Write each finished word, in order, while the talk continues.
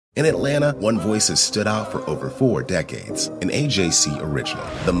In Atlanta, one voice has stood out for over 4 decades. An AJC original,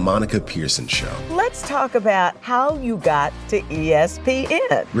 The Monica Pearson Show. Let's talk about how you got to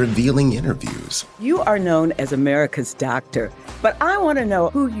ESPN. Revealing interviews. You are known as America's doctor, but I want to know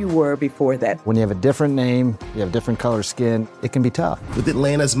who you were before that. When you have a different name, you have different color skin, it can be tough. With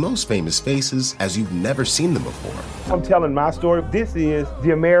Atlanta's most famous faces as you've never seen them before. I'm telling my story. This is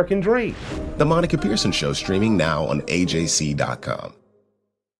the American dream. The Monica Pearson Show, streaming now on AJC.com.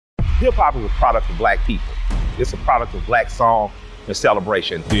 Hip-hop is a product of black people. It's a product of black song and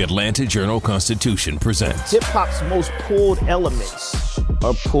celebration. The Atlanta Journal-Constitution presents hip-hop's most pulled elements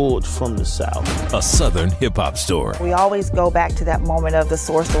are pulled from the South. A Southern hip-hop story. We always go back to that moment of the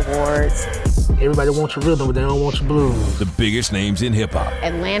Source Awards. Everybody wants your rhythm, but they don't want your blues. The biggest names in hip-hop.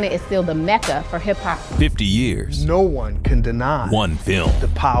 Atlanta is still the mecca for hip-hop. 50 years. No one can deny one film. The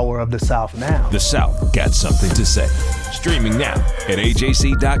power of the South now. The South got something to say. Streaming now at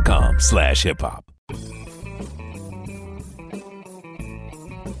ajc.com/hiphop.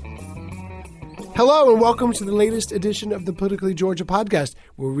 Hello and welcome to the latest edition of the Politically Georgia podcast,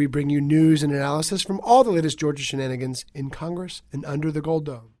 where we bring you news and analysis from all the latest Georgia shenanigans in Congress and under the Gold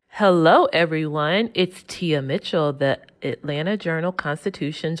Dome. Hello, everyone. It's Tia Mitchell, the Atlanta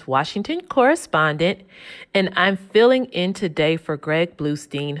Journal-Constitution's Washington correspondent, and I'm filling in today for Greg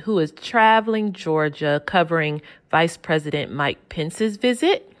Bluestein, who is traveling Georgia covering Vice President Mike Pence's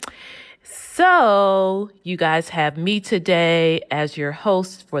visit. So you guys have me today as your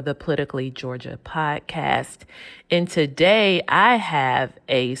host for the Politically Georgia podcast. And today I have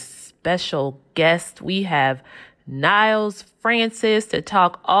a special guest. We have Niles Francis to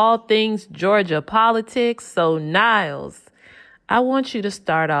talk all things Georgia politics. So Niles, I want you to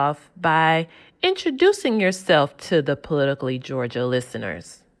start off by introducing yourself to the Politically Georgia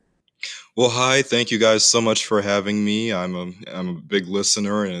listeners. Well, hi. Thank you guys so much for having me. I'm a big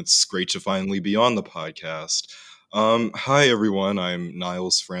listener, and it's great to finally be on the podcast. Hi, everyone. I'm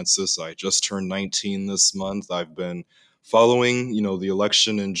Niles Francis. I just turned 19 this month. I've been following, the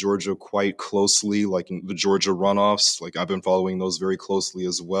election in Georgia quite closely, like in the Georgia runoffs. Like I've been following those very closely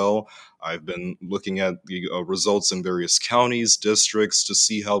as well. I've been looking at the results in various counties, districts to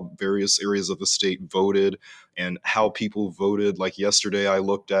see how various areas of the state voted and how people voted. Like yesterday, I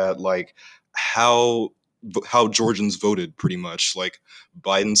looked at like how Georgians voted pretty much. Like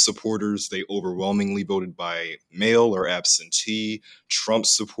Biden supporters, they overwhelmingly voted by mail or absentee. Trump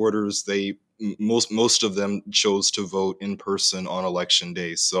supporters, most of them chose to vote in person on election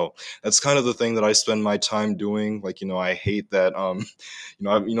day. So that's kind of the thing that I spend my time doing. Like, I hate that, I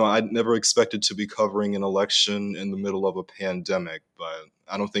never expected to be covering an election in the middle of a pandemic, but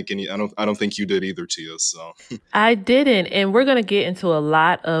I don't think you did either, Tia. So I didn't. And we're going to get into a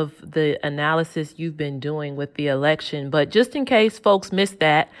lot of the analysis you've been doing with the election. But just in case folks missed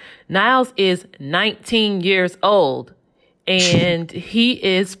that, Niles is 19 years old. And he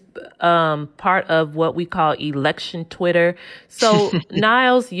is part of what we call election Twitter. So,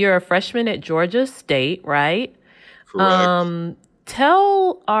 Niles, you're a freshman at Georgia State, right? Correct.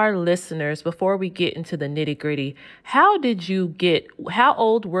 Tell our listeners, before we get into the nitty-gritty, how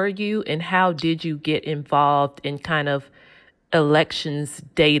old were you and how did you get involved in kind of elections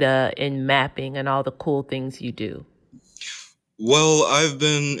data and mapping and all the cool things you do? Well, I've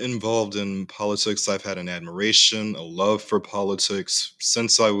been involved in politics. I've had an admiration, a love for politics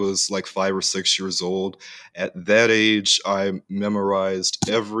since I was like 5 or 6 years old. At that age, I memorized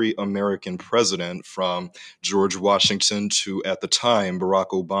every American president from George Washington to, at the time, Barack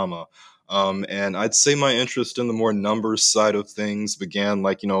Obama. And I'd say my interest in the more numbers side of things began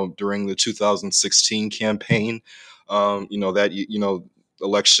during the 2016 campaign.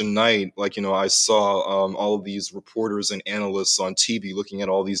 Election night, I saw all of these reporters and analysts on TV looking at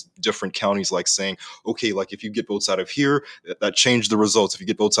all these different counties, like saying, okay, like if you get votes out of here, that changed the results. If you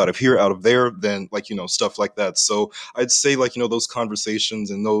get votes out of here, out of there, then stuff like that. So I'd say those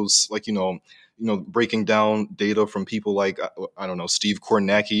conversations and those breaking down data from people like, I don't know, Steve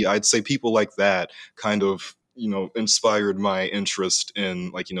Kornacki, I'd say people like that kind of, inspired my interest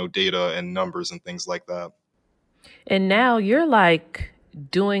in data and numbers and things like that. And now you're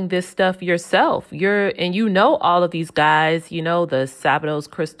doing this stuff yourself. All of these guys, the Sabatos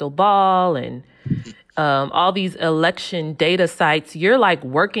Crystal Ball and all these election data sites. You're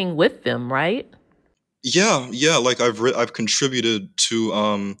working with them, right? Yeah. I've contributed to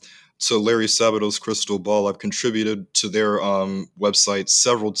Larry Sabatos Crystal Ball. I've contributed to their website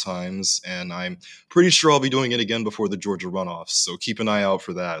several times, and I'm pretty sure I'll be doing it again before the Georgia runoffs. So keep an eye out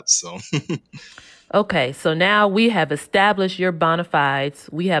for that. So. Okay, so now we have established your bona fides.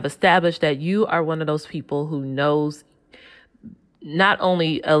 We have established that you are one of those people who knows not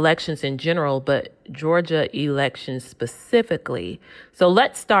only elections in general, but Georgia elections specifically. So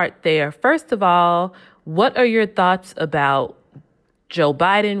let's start there. First of all, what are your thoughts about Joe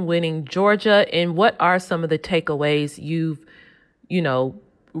Biden winning Georgia, and what are some of the takeaways you've,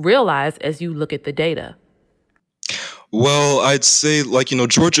 realized as you look at the data? Well, I'd say,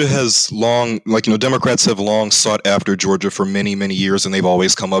 Georgia has long, Democrats have long sought after Georgia for many, many years, and they've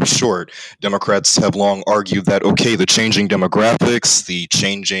always come up short. Democrats have long argued that, okay, the changing demographics, the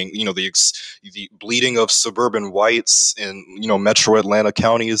changing, the bleeding of suburban whites in, metro Atlanta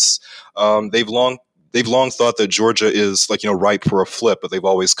counties, they've long thought that Georgia is ripe for a flip, but they've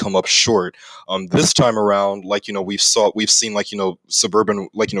always come up short. This time around, we've seen suburban,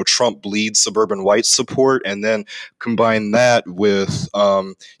 Trump bleed suburban white support, and then combine that with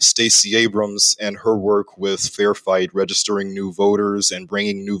Stacey Abrams and her work with Fair Fight, registering new voters and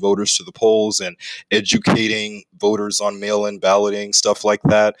bringing new voters to the polls and educating voters on mail-in balloting, stuff like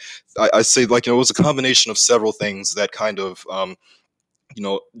that. I say it was a combination of several things that kind of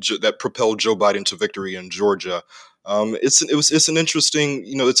that propelled Joe Biden to victory in Georgia. It's interesting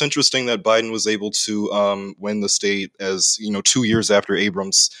that Biden was able to win the state as 2 years after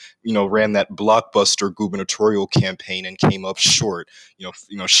Abrams ran that blockbuster gubernatorial campaign and came up short.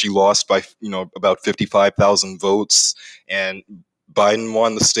 She lost by about 55,000 votes, and Biden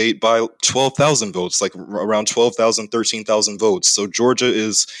won the state by 12,000 votes, around 12,000, 13,000 votes. So Georgia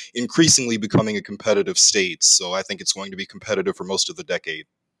is increasingly becoming a competitive state. So I think it's going to be competitive for most of the decade.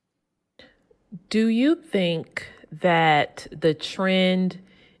 Do you think that the trend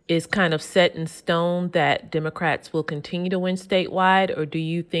is kind of set in stone that Democrats will continue to win statewide, or do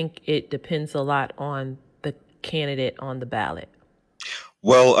you think it depends a lot on the candidate on the ballot?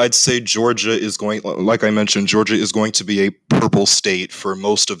 Well, I'd say Georgia is going, like I mentioned, Georgia is going to be a purple state for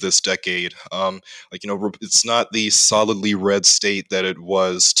most of this decade. It's not the solidly red state that it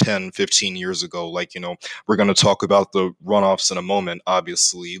was 10, 15 years ago. We're going to talk about the runoffs in a moment,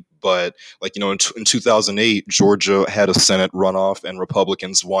 obviously. But in 2008, Georgia had a Senate runoff and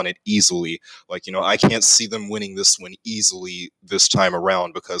Republicans won it easily. I can't see them winning this one easily this time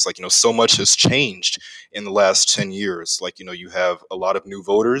around because so much has changed in the last 10 years. You have a lot of new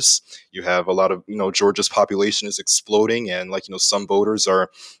voters. You have a lot of, Georgia's population is exploding, and some voters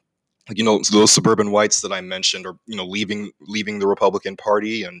are, those suburban whites that I mentioned are, leaving the Republican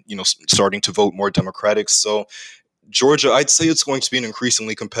Party and, starting to vote more Democratic. So Georgia, I'd say it's going to be an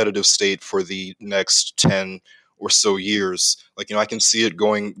increasingly competitive state for the next 10 or so years. I can see it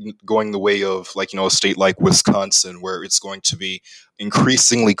going the way of a state like Wisconsin, where it's going to be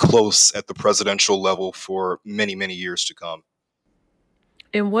increasingly close at the presidential level for many, many years to come.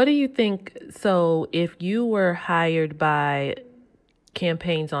 And what do you think? So if you were hired by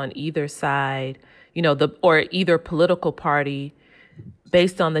campaigns on either side, or either political party,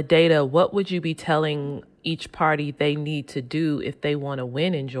 based on the data, what would you be telling each party they need to do if they want to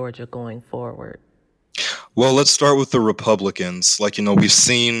win in Georgia going forward? Well, let's start with the Republicans. We've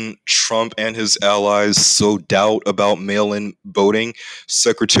seen Trump and his allies sow doubt about mail-in voting.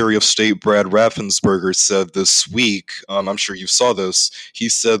 Secretary of State Brad Raffensperger said this week, I'm sure you saw this, he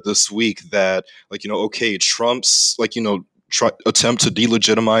said this week that, Trump's, attempt to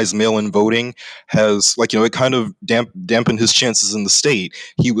delegitimize mail-in voting has, it kind of dampened his chances in the state.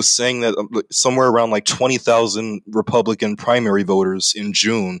 He was saying that somewhere around 20,000 Republican primary voters in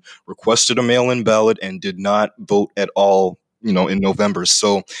June requested a mail-in ballot and did not vote at all in November.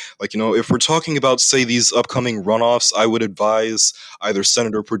 So, if we're talking about, say, these upcoming runoffs, I would advise either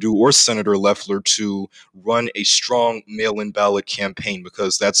Senator Perdue or Senator Loeffler to run a strong mail-in ballot campaign,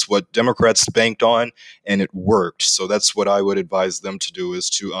 because that's what Democrats banked on and it worked. So that's what I would advise them to do, is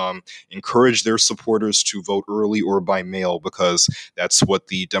to encourage their supporters to vote early or by mail, because that's what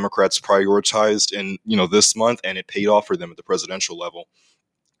the Democrats prioritized in, this month, and it paid off for them at the presidential level.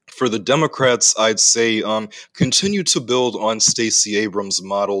 For the Democrats, I'd say continue to build on Stacey Abrams'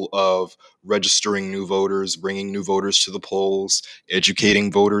 model of registering new voters, bringing new voters to the polls,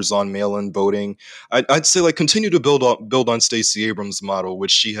 educating voters on mail-in voting. I'd say continue to build on Stacey Abrams' model,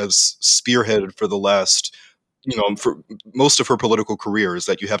 which she has spearheaded for the last, for most of her political career, is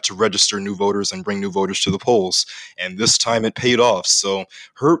that you have to register new voters and bring new voters to the polls. And this time it paid off. So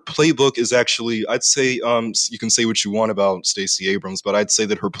her playbook is actually, I'd say, you can say what you want about Stacey Abrams, but I'd say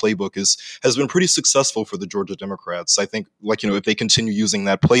that her playbook has been pretty successful for the Georgia Democrats. I think, if they continue using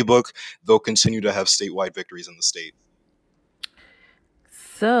that playbook, they'll continue to have statewide victories in the state.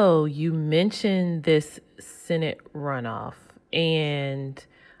 So you mentioned this Senate runoff, and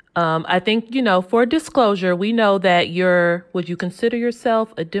I think, for disclosure, we know that would you consider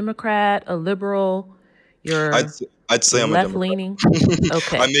yourself a Democrat, a liberal? I'd I'd say I'm left-leaning?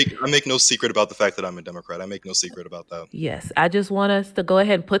 Okay. I make no secret about the fact that I'm a Democrat. I make no secret about that. Yes. I just want us to go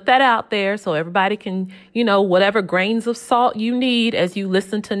ahead and put that out there so everybody can, whatever grains of salt you need as you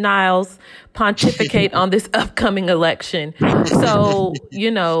listen to Niles pontificate on this upcoming election. So,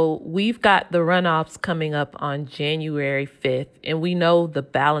 we've got the runoffs coming up on January 5th, and we know the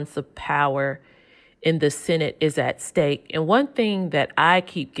balance of power in the Senate is at stake. And one thing that I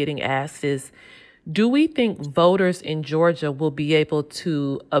keep getting asked is, do we think voters in Georgia will be able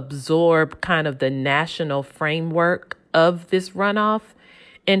to absorb kind of the national framework of this runoff?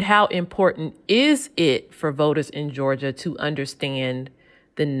 And how important is it for voters in Georgia to understand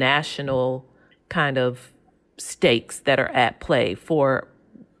the national kind of stakes that are at play for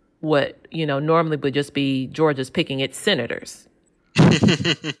what, normally would just be Georgia's picking its senators?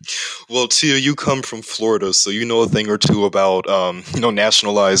 Well, Tia, you come from Florida, so you know a thing or two about,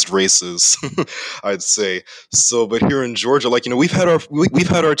 nationalized races, I'd say. So, but here in Georgia, we've had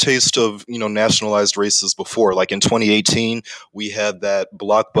our taste of, nationalized races before. Like in 2018, we had that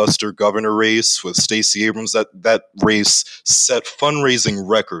blockbuster governor race with Stacey Abrams. That race set fundraising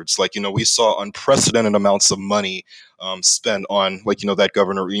records. We saw unprecedented amounts of money spent on, that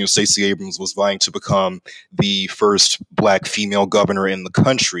governor. Stacey Abrams was vying to become the first Black female governor in the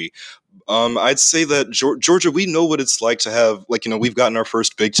country. I'd say that Georgia, we know what it's like to have, we've gotten our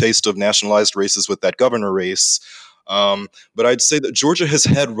first big taste of nationalized races with that governor race. But I'd say that Georgia has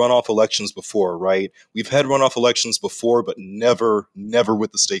had runoff elections before, right? We've had runoff elections before, but never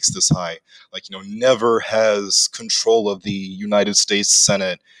with the stakes this high. Never has control of the United States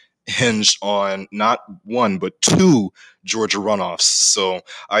Senate hinged on not one, but two Georgia runoffs. So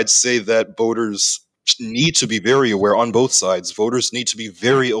I'd say that voters need to be very aware on both sides. Voters need to be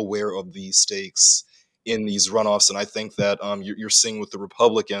very aware of these stakes in these runoffs. And I think that you're seeing with the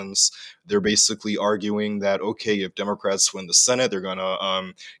Republicans, they're basically arguing that, okay, if Democrats win the Senate, they're going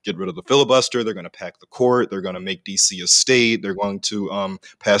to get rid of the filibuster. They're going to pack the court. They're going to make D.C. a state. They're going to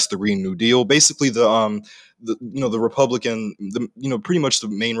pass the Green New Deal. Basically, the Republican, pretty much the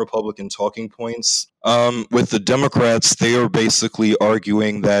main Republican talking points. With the Democrats, they are basically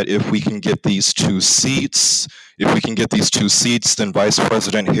arguing that if we can get these two seats, then Vice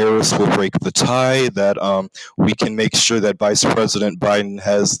President Harris will break the tie, that we can make sure that Vice President Biden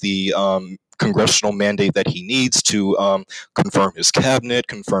has the congressional mandate that he needs to confirm his cabinet,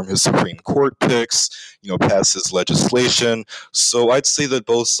 confirm his Supreme Court picks, pass his legislation. So I'd say that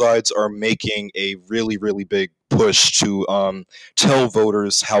both sides are making a really, really big push to tell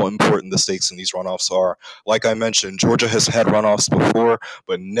voters how important the stakes in these runoffs are. Like I mentioned, Georgia has had runoffs before,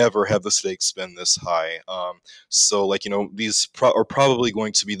 but never have the stakes been this high. These are probably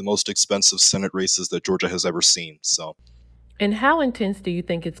going to be the most expensive Senate races that Georgia has ever seen. So. And how intense do you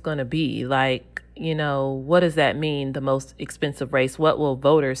think it's going to be? What does that mean, the most expensive race? What will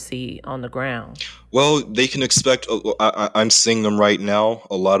voters see on the ground? Well, they can expect, I'm seeing them right now,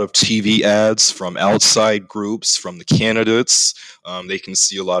 a lot of TV ads from outside groups, from the candidates. They can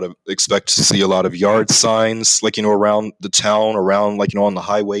expect to see a lot of yard signs, around the town, around, on the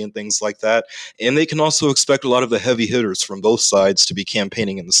highway and things like that. And they can also expect a lot of the heavy hitters from both sides to be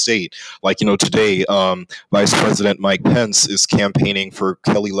campaigning in the state. Today, Vice President Mike Pence is campaigning for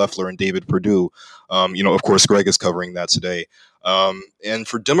Kelly Loeffler and David Perdue. Of course, Greg is covering that today. And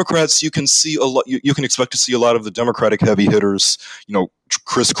for Democrats, you can see a lot. You can expect to see a lot of the Democratic heavy hitters,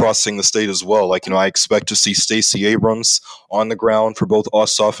 crisscrossing the state as well. I expect to see Stacey Abrams on the ground for both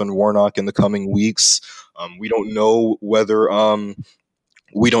Ossoff and Warnock in the coming weeks. We don't know whether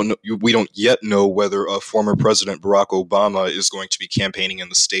we don't yet know whether former President Barack Obama is going to be campaigning in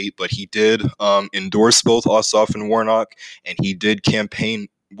the state, but he did endorse both Ossoff and Warnock, and he did campaign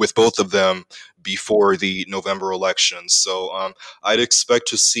with both of them before the November elections. So I'd expect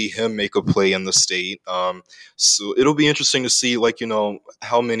to see him make a play in the state. So it'll be interesting to see,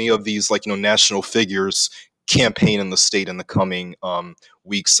 how many of these, national figures campaign in the state in the coming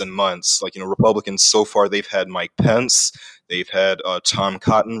weeks and months. Republicans so far, they've had Mike Pence, they've had Tom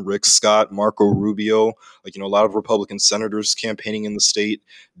Cotton, Rick Scott, Marco Rubio, a lot of Republican senators campaigning in the state.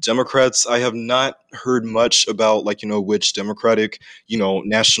 Democrats, I have not heard much about, which Democratic,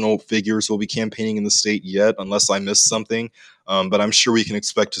 national figures will be campaigning in the state yet, unless I missed something. But I'm sure we can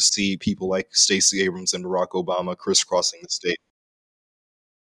expect to see people like Stacey Abrams and Barack Obama crisscrossing the state.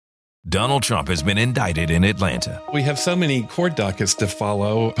 Donald Trump has been indicted in Atlanta. We have so many court dockets to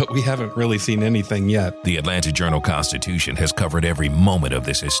follow, but we haven't really seen anything yet. The Atlanta Journal-Constitution has covered every moment of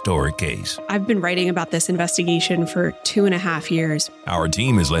this historic case. I've been writing about this investigation for 2.5 years. Our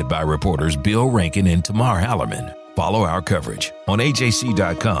team is led by reporters Bill Rankin and Tamar Hallerman. Follow our coverage on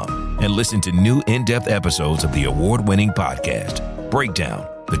AJC.com and listen to new in-depth episodes of the award-winning podcast, Breakdown,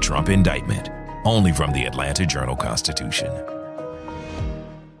 the Trump Indictment, only from the Atlanta Journal-Constitution.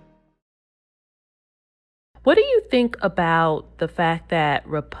 What do you think about the fact that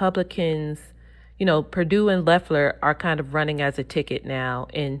Republicans, Perdue and Loeffler are kind of running as a ticket now,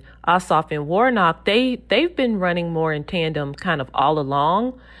 and Ossoff and Warnock, they've been running more in tandem kind of all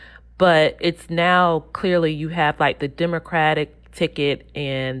along, but it's now clearly you have like the Democratic ticket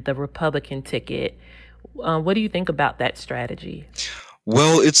and the Republican ticket. What do you think about that strategy?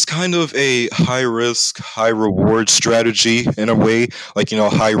 Well, it's kind of a high risk, high reward strategy in a way,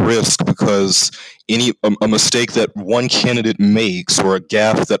 high risk because a mistake that one candidate makes or a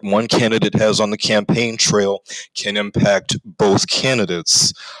gaffe that one candidate has on the campaign trail can impact both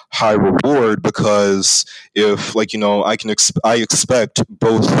candidates. High reward because if, I expect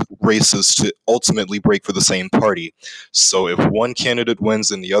both races to ultimately break for the same party. So if one candidate wins,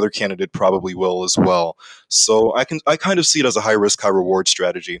 then the other candidate probably will as well. So I kind of see it as a high risk, high reward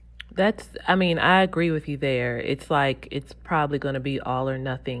strategy. I agree with you there. It's probably going to be all or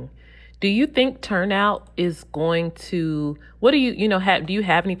nothing. Do you think turnout is going to, do you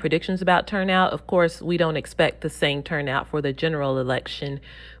have any predictions about turnout? Of course, we don't expect the same turnout for the general election,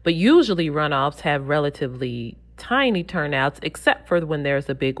 but usually runoffs have relatively tiny turnouts, except for when there's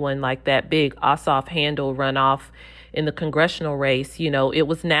a big one like that big Ossoff-Handel runoff in the congressional race. It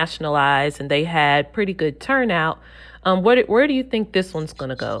was nationalized and they had pretty good turnout. Where do you think this one's going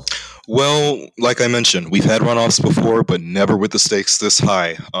to go? Well, like I mentioned, we've had runoffs before, but never with the stakes this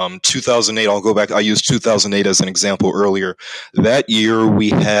high. 2008, I'll go back. I used 2008 as an example earlier. That year, we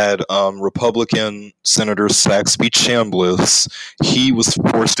had Republican Senator Saxby Chambliss. He was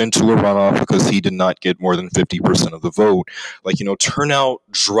forced into a runoff because he did not get more than 50% of the vote. Turnout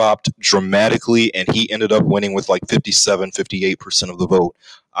dropped dramatically, and he ended up winning with 57, 58% of the vote.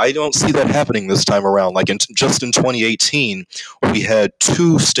 I don't see that happening this time around. Just in 2018, we had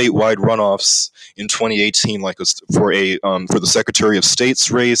two statewide runoffs in 2018, for the Secretary of State's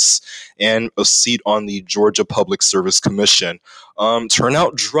race and a seat on the Georgia Public Service Commission.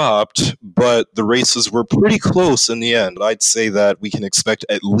 Turnout dropped, but the races were pretty close in the end. I'd say that we can expect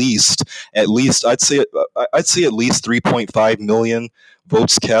at least I'd say at least 3.5 million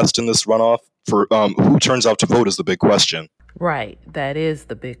votes cast in this runoff. For who turns out to vote is the big question. Right. That is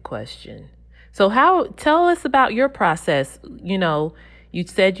the big question. So tell us about your process. You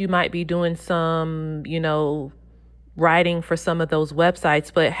said you might be doing some, writing for some of those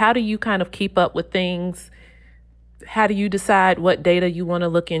websites, but how do you kind of keep up with things? How do you decide what data you want to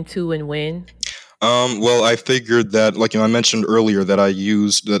look into and when? Well, I figured that, I mentioned earlier, that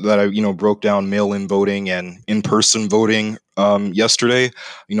I broke down mail-in voting and in-person voting yesterday.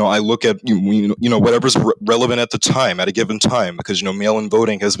 I look at whatever's relevant at the time, at a given time, because mail-in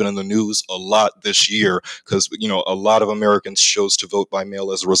voting has been in the news a lot this year because a lot of Americans chose to vote by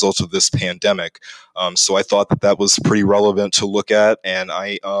mail as a result of this pandemic. So I thought that was pretty relevant to look at, and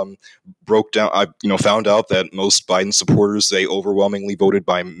I broke down. I found out that most Biden supporters, they overwhelmingly voted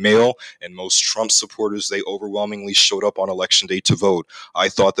by mail, and most Trump supporters, they overwhelmingly showed up on election day to vote. I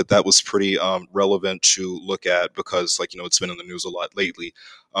thought that was pretty relevant to look at because it's been in the news a lot lately.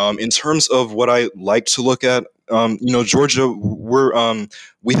 In terms of what I like to look at, Georgia,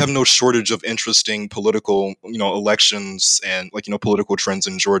 we have no shortage of interesting political, elections and political trends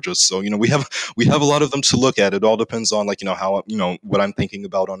in Georgia. So, we have a lot of them to look at. It all depends on how, what I'm thinking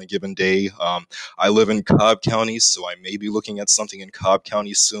about on a given day. I live in Cobb County, so I may be looking at something in Cobb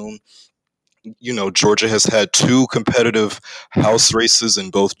County soon. Georgia has had two competitive House races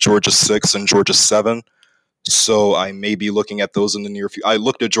in both Georgia 6 and Georgia 7. So I may be looking at those in the near future. I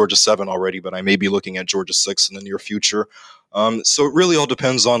looked at Georgia 7 already, but I may be looking at Georgia 6 in the near future. So it really all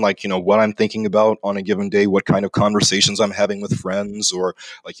depends on what I'm thinking about on a given day, what kind of conversations I'm having with friends, or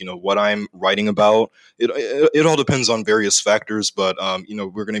what I'm writing about. It all depends on various factors, but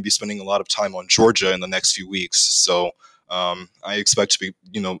we're going to be spending a lot of time on Georgia in the next few weeks. So I expect to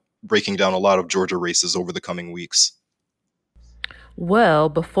be breaking down a lot of Georgia races over the coming weeks. Well,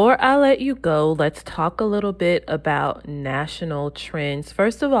 before I let you go, let's talk a little bit about national trends.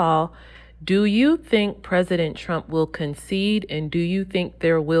 First of all, do you think President Trump will concede, and do you think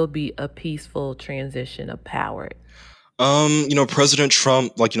there will be a peaceful transition of power? President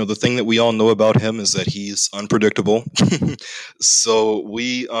Trump, the thing that we all know about him is that he's unpredictable. So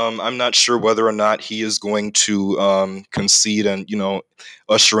I'm not sure whether or not he is going to concede and,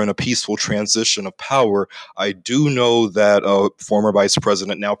 usher in a peaceful transition of power. I do know that former Vice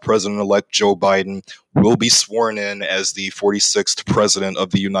President, now President-elect Joe Biden, will be sworn in as the 46th President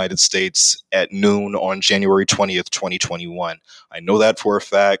of the United States at noon on January 20th, 2021. I know that for a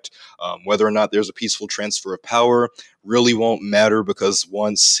fact. Whether or not there's a peaceful transfer of power really won't matter, because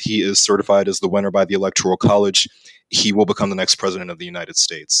once he is certified as the winner by the Electoral College, he will become the next President of the United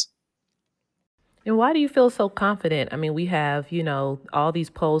States. And why do you feel so confident? I mean, we have, all these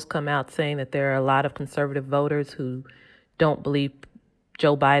polls come out saying that there are a lot of conservative voters who don't believe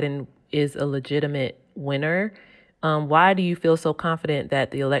Joe Biden is a legitimate winner. Why do you feel so confident that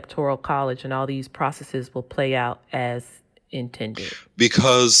the Electoral College and all these processes will play out as intended?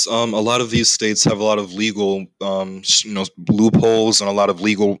 Because a lot of these states have a lot of legal, loopholes and a lot of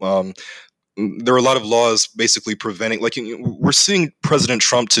legal. There are a lot of laws basically preventing, we're seeing President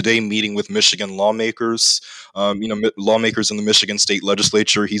Trump today meeting with Michigan lawmakers, lawmakers in the Michigan state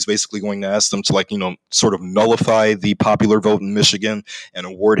legislature. He's basically going to ask them to sort of nullify the popular vote in Michigan and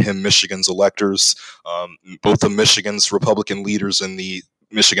award him Michigan's electors. Both of Michigan's Republican leaders in the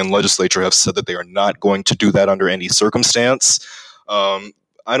Michigan legislature have said that they are not going to do that under any circumstance. I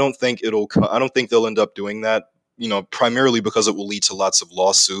don't think they'll end up doing that. Primarily because it will lead to lots of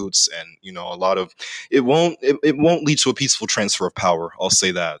lawsuits and, it won't lead to a peaceful transfer of power. I'll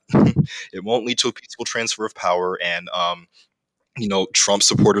say that. It won't lead to a peaceful transfer of power. And, Trump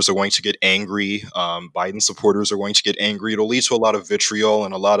supporters are going to get angry. Biden supporters are going to get angry. It'll lead to a lot of vitriol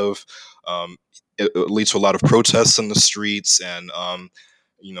and it leads to a lot of protests in the streets. And,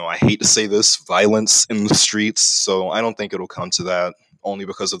 I hate to say this, violence in the streets. So I don't think it'll come to that, only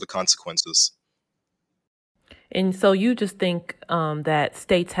because of the consequences. And so you just think that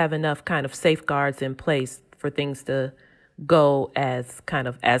states have enough kind of safeguards in place for things to go as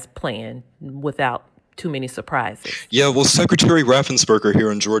planned without too many surprises? Yeah, well, Secretary Raffensperger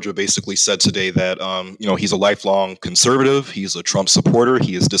here in Georgia basically said today that, he's a lifelong conservative. He's a Trump supporter.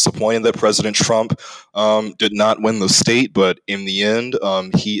 He is disappointed that President Trump did not win the state. But in the end,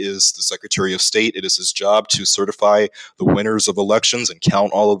 he is the Secretary of State. It is his job to certify the winners of elections and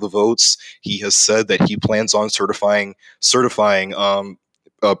count all of the votes. He has said that he plans on certifying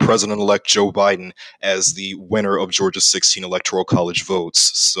President-elect Joe Biden as the winner of Georgia's 16 Electoral College votes.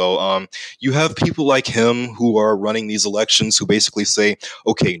 So you have people like him who are running these elections who basically say,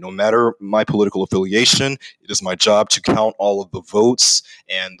 okay, no matter my political affiliation, it is my job to count all of the votes.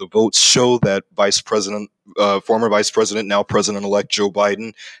 And the votes show that former Vice President, now President-elect Joe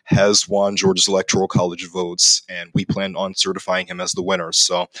Biden has won Georgia's Electoral College votes, and we plan on certifying him as the winner.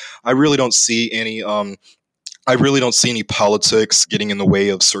 So I really don't see any politics getting in the way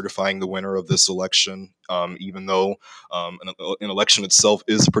of certifying the winner of this election, even though an election itself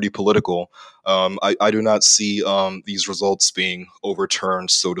is pretty political. I do not see these results being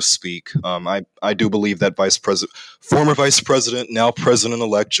overturned, so to speak. I do believe that former Vice President, now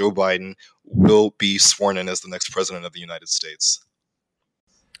President-elect Joe Biden will be sworn in as the next President of the United States.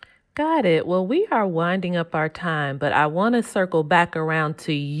 Got it. Well, we are winding up our time, but I want to circle back around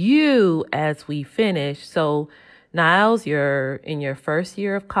to you as we finish. So, Niles, you're in your first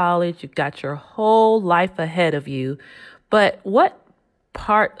year of college. You've got your whole life ahead of you. But what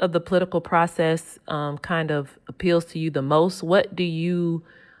part of the political process kind of appeals to you the most? What do you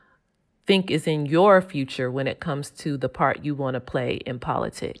think is in your future when it comes to the part you want to play in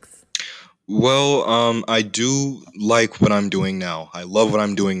politics? Well, I do like what I'm doing now. I love what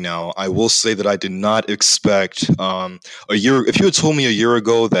I'm doing now. I will say that I did not expect if you had told me a year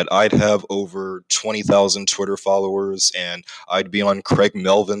ago that I'd have over 20,000 Twitter followers and I'd be on Craig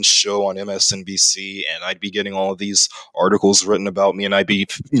Melvin's show on MSNBC and I'd be getting all of these articles written about me and I'd be,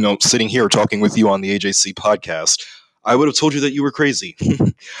 sitting here talking with you on the AJC podcast, I would have told you that you were crazy.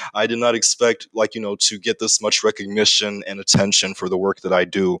 I did not expect, to get this much recognition and attention for the work that I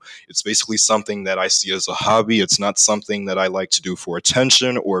do. It's basically something that I see as a hobby. It's not something that I like to do for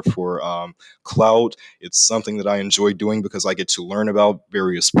attention or for clout. It's something that I enjoy doing because I get to learn about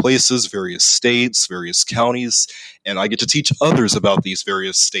various places, various states, various counties, and I get to teach others about these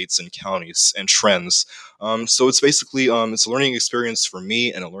various states and counties and trends. So it's basically, it's a learning experience for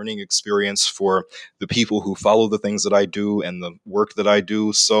me and a learning experience for the people who follow the things that I do and the work that I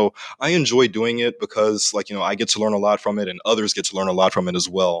do. So I enjoy doing it because, I get to learn a lot from it and others get to learn a lot from it as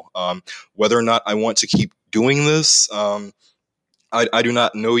well. Whether or not I want to keep doing this, I do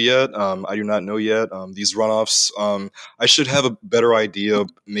not know yet. These runoffs, I should have a better idea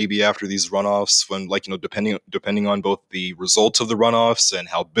maybe after these runoffs when, depending on both the results of the runoffs and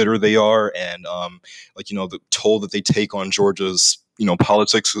how bitter they are and, the toll that they take on Georgia's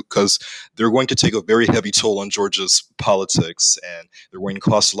politics, because they're going to take a very heavy toll on Georgia's politics, and they're going to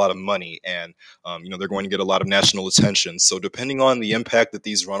cost a lot of money, and they're going to get a lot of national attention. So depending on the impact that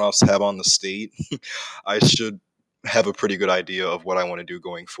these runoffs have on the state, I should have a pretty good idea of what I want to do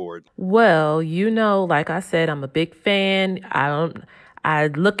going forward. Well, like I said, I'm a big fan. I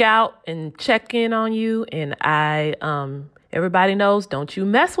look out and check in on you, and everybody knows, don't you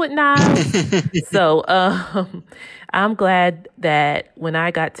mess with Niles. So I'm glad that when I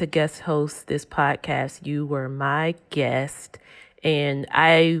got to guest host this podcast, you were my guest, and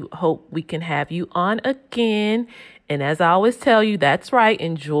I hope we can have you on again. And as I always tell you, that's right,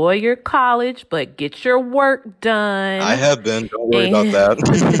 enjoy your college, but get your work done. I have been. Don't worry about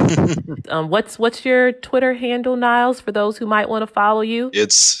that. What's your Twitter handle, Niles, for those who might want to follow you?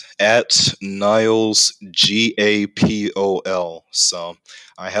 It's at Niles GAPOL. So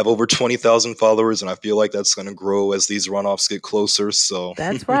I have over 20,000 followers, and I feel like that's going to grow as these runoffs get closer. So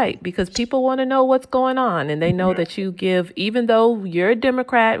that's right, because people want to know what's going on, and they know that you give, even though you're a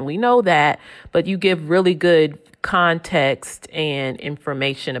Democrat, and we know that, but you give really good context and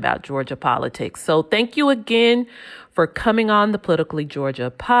information about Georgia politics. So thank you again for coming on the Politically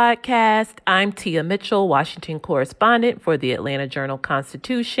Georgia podcast. I'm Tia Mitchell, Washington correspondent for the Atlanta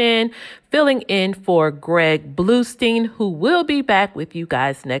Journal-Constitution, filling in for Greg Bluestein, who will be back with you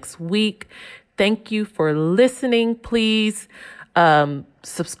guys next week. Thank you for listening. Please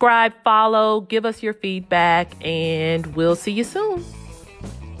subscribe, follow, give us your feedback, and we'll see you soon.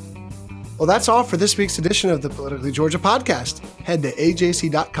 Well, that's all for this week's edition of the Politically Georgia podcast. Head to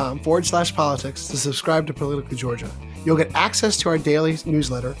ajc.com/politics to subscribe to Politically Georgia. You'll get access to our daily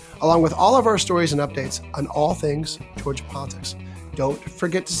newsletter, along with all of our stories and updates on all things Georgia politics. Don't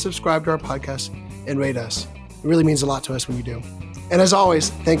forget to subscribe to our podcast and rate us. It really means a lot to us when you do. And as always,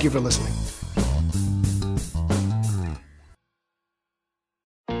 thank you for listening.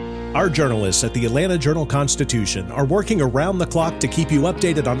 Our journalists at the Atlanta Journal-Constitution are working around the clock to keep you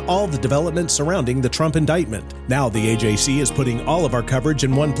updated on all the developments surrounding the Trump indictment. Now the AJC is putting all of our coverage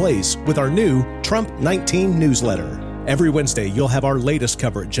in one place with our new Trump 19 newsletter. Every Wednesday, you'll have our latest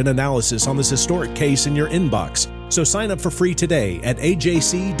coverage and analysis on this historic case in your inbox. So sign up for free today at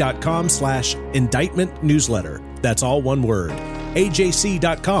ajc.com/indictment newsletter. That's all one word.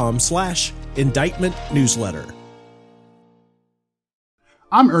 ajc.com/indictment newsletter.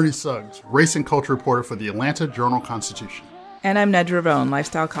 I'm Ernie Suggs, race and culture reporter for the Atlanta Journal-Constitution. And I'm Nedra Ravone,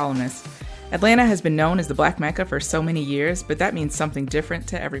 lifestyle columnist. Atlanta has been known as the Black Mecca for so many years, but that means something different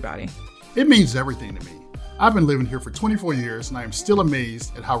to everybody. It means everything to me. I've been living here for 24 years, and I am still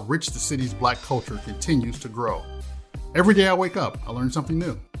amazed at how rich the city's Black culture continues to grow. Every day I wake up, I learn something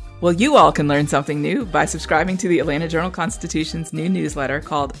new. Well, you all can learn something new by subscribing to the Atlanta Journal-Constitution's new newsletter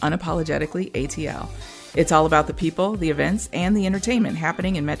called Unapologetically ATL. It's all about the people, the events, and the entertainment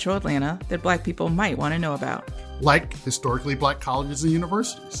happening in Metro Atlanta that Black people might want to know about. Like historically Black colleges and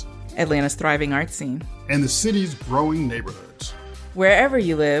universities, Atlanta's thriving art scene, and the city's growing neighborhoods. Wherever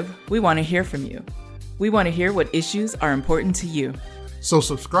you live, we want to hear from you. We want to hear what issues are important to you. So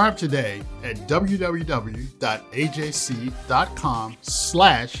subscribe today at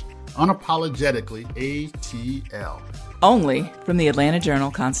www.ajc.com/unapologeticallyATL. Only from the Atlanta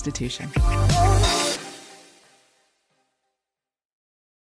Journal-Constitution.